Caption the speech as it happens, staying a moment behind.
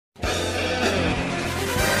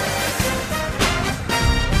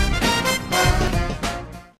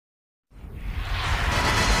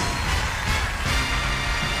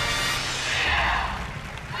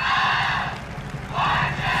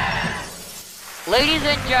Ladies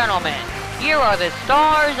and gentlemen, here are the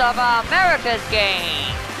stars of America's game,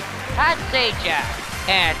 Pat Sajak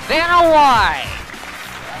and Vanna White.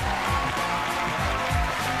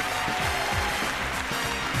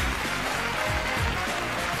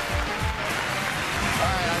 All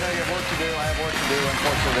right, I know you have work to do. I have work to do.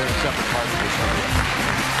 Unfortunately, they're in separate parts of the show.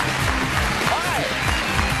 All right.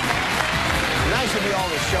 Nice of you all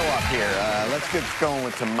to show up here. Let's get going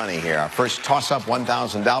with some money here. Our first toss-up,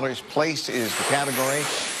 $1,000. Place is the category.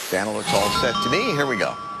 Vanna looks all set to me. Here we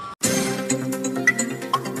go.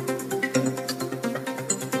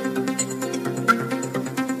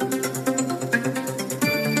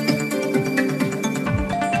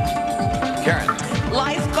 Karen.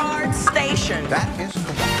 Lifeguard station. That is the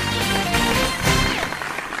one.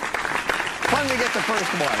 Fun to get the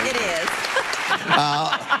first one. It is.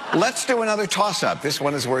 Let's do another toss-up. This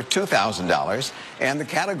one is worth $2,000, and the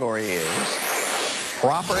category is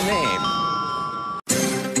proper name.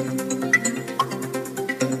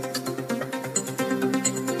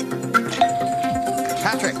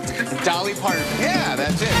 Patrick. Dolly Parton. Yeah,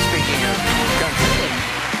 that's it. Speaking of country and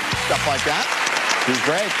stuff like that, he's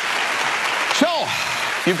great. So,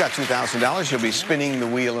 you've got $2,000. You'll be spinning the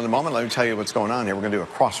wheel in a moment. Let me tell you what's going on here. We're going to do a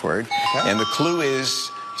crossword, and the clue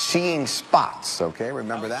is seeing spots. Okay,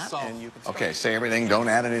 remember that? And you can okay, say everything. Don't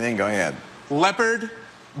add anything. Go ahead. Leopard,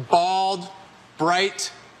 bald,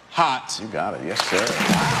 bright, hot. You got it. Yes, sir.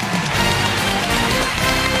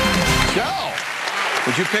 Joe.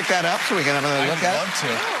 Would you pick that up so we can have another look at it? I'd love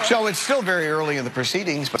to. So it's still very early in the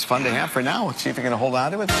proceedings, but it's fun to have for now. Let's see if you're going to hold on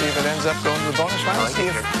to it, see if it ends up going to the bonus round, see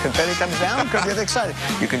if confetti comes down. Could get excited.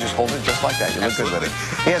 You can just hold it just like that. You look good with it.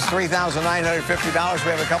 He has $3,950. We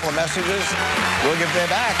have a couple of messages. We'll give that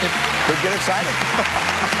back. It could get exciting.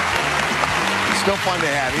 It's still fun to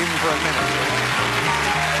have, even for a minute.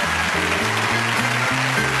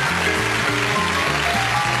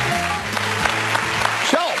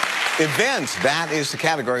 Events, that is the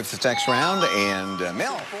category for the next round. And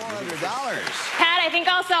Mel, $400. Pat, I think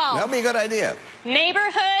I'll solve. That'd be a good idea.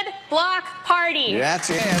 Neighborhood block party. That's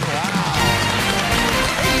it. Wow.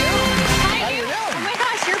 How you doing? Oh my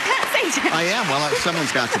gosh, you're Pat Sajak. I am. Well, someone's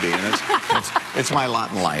got to be. And it's my lot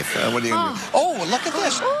in life. What are you going to do? Oh, look at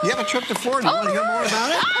this. You have a trip to Florida. You want to hear more about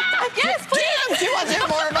it? Yes, please. She wants to hear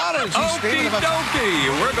more about it. Okie dokie.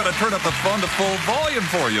 We're going to turn up the fun to full volume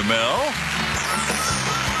for you, Mel.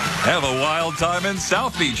 Have a wild time in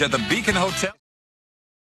South Beach at the Beacon Hotel.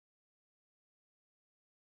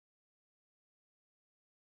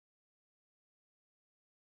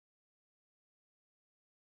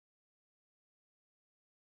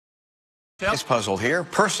 This puzzle here.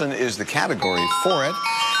 Person is the category for it.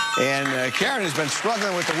 And Karen has been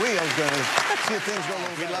struggling with the wheels. Going to see if things go a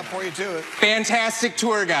little bit up for you, too. Fantastic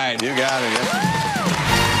tour guide. You got it. Yes.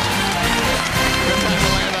 Good time to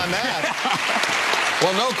land on that.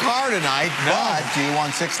 Well, no car tonight, but you won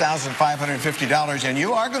 $6,550, and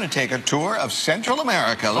you are going to take a tour of Central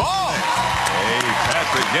America. Oh! Hey,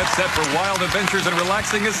 Patrick, get set for wild adventures and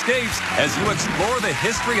relaxing escapes as you explore the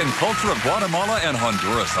history and culture of Guatemala and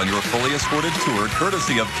Honduras on your fully escorted tour,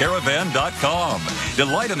 courtesy of Caravan.com.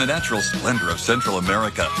 Delight in the natural splendor of Central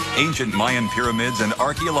America, ancient Mayan pyramids, and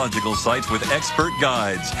archaeological sites with expert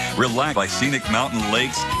guides. Relax by scenic mountain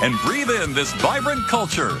lakes and breathe in this vibrant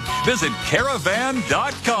culture. Visit Caravan.com. $6,000.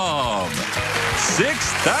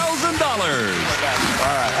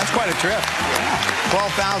 All right, that's quite a trip.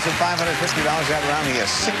 $12,550 that round. He has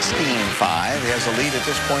 16.5. He has a lead at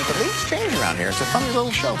this point. The leads change around here. It's a funny little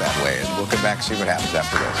show that way. And we'll come back and see what happens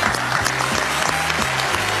after this.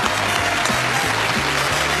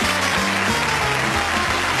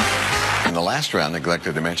 In the last round,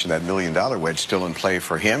 neglected to mention that $1 million wedge still in play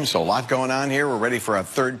for him. So a lot going on here. We're ready for a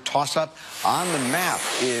third toss-up. On the map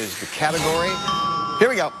is the category. Here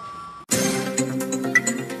we go.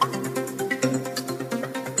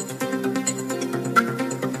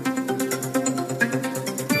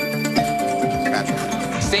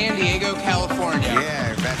 Patrick. San Diego, California.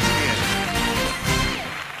 Yeah, that's it.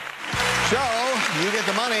 So, you get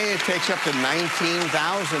the money. It takes up to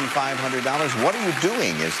 $19,500. What are you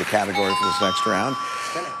doing is the category for this next round.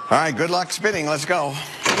 Spinning. All right, good luck spinning. Let's go.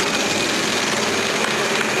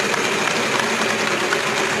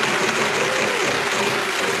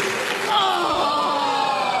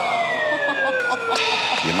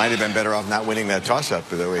 You might have been better off not winning that toss-up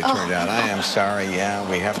the way it turned out. I am sorry. Yeah,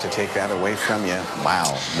 we have to take that away from you.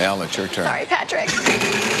 Wow. Mel, it's your turn. Sorry, Patrick.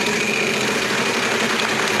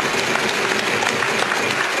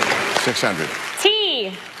 600.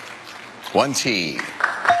 T. 1 T.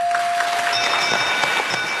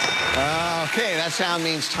 Okay, that sound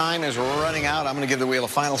means time is running out. I'm going to give the wheel a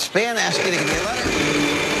final spin. Ask you to give me a letter.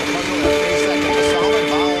 Puzzle has 3 seconds to solve it.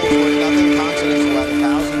 Vowels worth nothing. Consonants about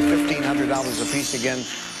 $1,000, $1,500 a piece again.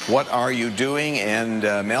 What are you doing? And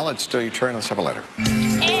Mel, it's still your turn. Let's have a letter.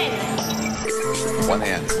 N. One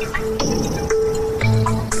N.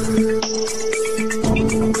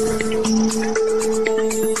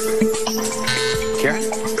 Karen?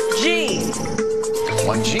 G.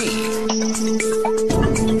 One G.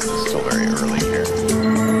 Still very early here.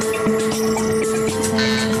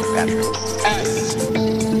 Patrick. S.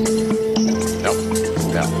 No.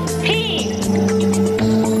 No. P.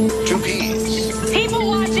 2 P's. People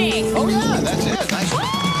watching. Oh, yeah, that's it. Nice one.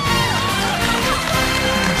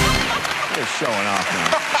 You're showing off now.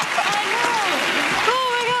 I know. Oh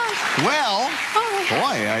my gosh. Well, Oh my gosh.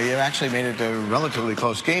 boy, you actually made it a relatively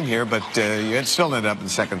close game here, but you had still ended up in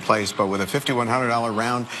second place. But with a $5,100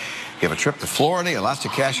 round, you have a trip to Florida, lots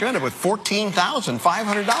of cash. You end up with $14,500. Pretty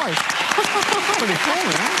cool,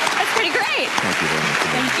 man. That's pretty great. Thank you very much.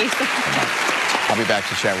 Thank you so much. I'll be back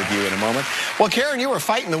to chat with you in a moment. Well, Karen, you were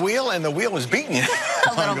fighting the wheel, and the wheel was beating you.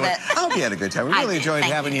 A little bit. I hope you had a good time. We I really did. enjoyed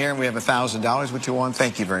Thank having you here, and we have $1,000, which you won.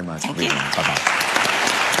 Thank you very much. Thank you. Bye-bye.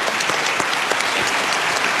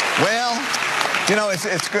 Well, you know,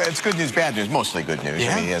 it's good news, bad news, mostly good news.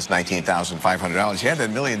 Yeah. I mean, he has $19,500. He had that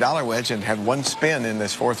 $1 million wedge and had one spin in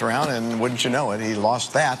this fourth round, and wouldn't you know it, he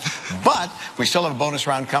lost that. But we still have a bonus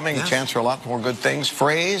round coming, a chance for a lot more good things.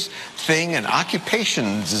 Phrase, thing, and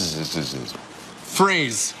occupations.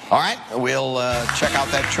 Phrase. All right, we'll check out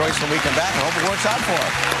that choice when we come back. I hope it works out for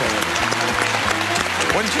us.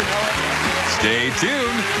 Wouldn't you know it? Stay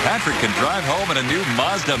tuned. Patrick can drive home in a new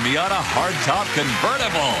Mazda Miata hardtop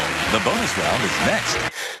convertible. The bonus round is next.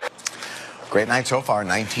 Great night so far.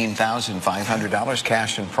 $19,500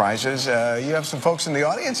 cash and prizes. You have some folks in the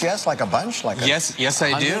audience, yes? Like a bunch? Like a Yes,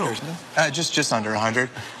 I 100 do. or something? Just under 100.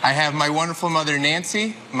 I have my wonderful mother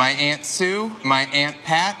Nancy, my Aunt Sue, my Aunt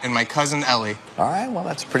Pat, and my cousin Ellie. All right, well,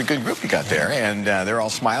 that's a pretty good group you got there. And they're all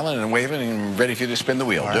smiling and waving and ready for you to spin the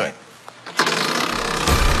wheel. All Do right. it.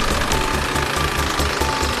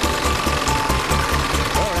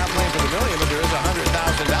 Well, we're not playing for the million, but there is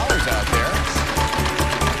 $100,000 out there.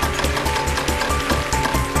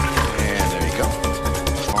 And there you go.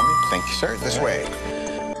 Thank you, sir. This way.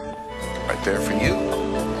 Right there for you.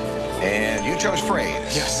 And you chose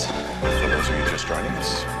phrase. Yes. For those of you just joining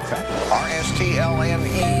us. Okay.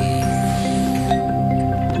 R-S-T-L-N-E.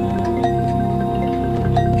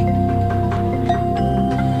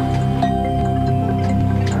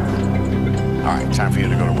 All right, time for you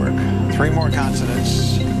to go to work. 3 more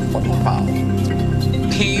consonants, 1 more vowel.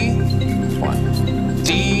 P, 1.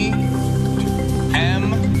 D,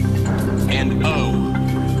 M, and O.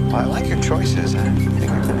 Well, I like your choices. I think you're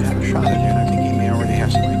going to have a shot at it. I think you may already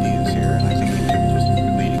have some ideas here, and I think you can just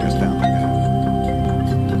leading us down like that.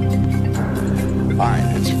 All right,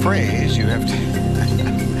 it's a phrase. You have to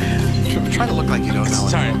try to look like you don't know.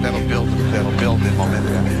 Sorry. That'll build the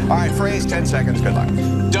momentum. All right, phrase, 10 seconds. Good luck.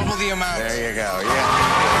 Double the amount. There you go. Yeah.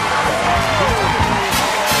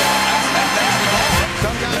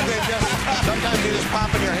 Sometimes you just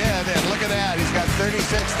pop in your head, and look at that. He's got $36,000.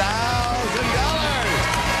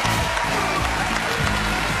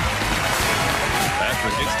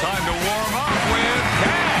 Patrick, it's time to warm up with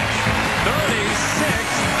cash.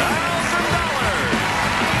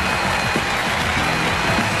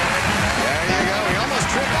 $36,000. There you go. He almost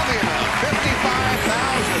tripled the amount.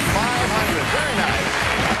 $55,500. Very nice.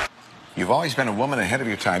 You've always been a woman ahead of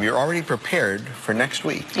your time. You're already prepared for next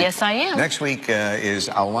week. Yes, I am. Next week is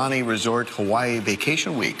Aulani Resort Hawaii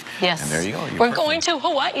Vacation Week. Yes. And there you go. You're We're perfect. going to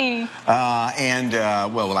Hawaii.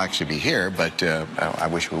 Well, we'll actually be here, but I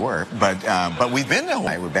wish we were. But we've been to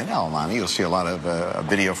Hawaii. We've been to Aulani. You'll see a lot of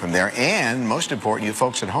video from there. And most important, you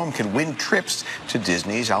folks at home can win trips to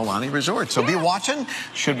Disney's Aulani Resort. So be watching.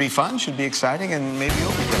 Should be fun. Should be exciting. And maybe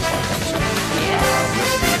you'll be just like that. We'll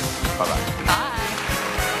see you. Bye-bye. Bye.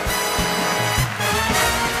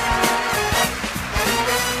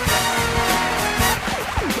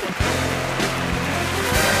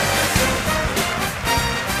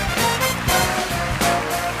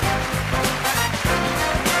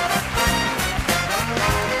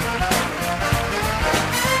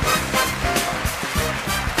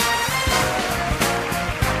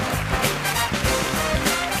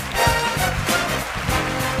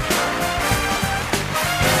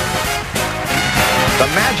 The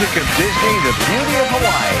magic of Disney, the beauty of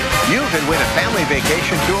Hawaii. You can win a family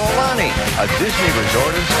vacation to Aulani, a Disney resort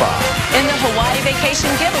and spa. In the Hawaii Vacation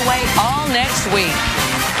Giveaway all next week.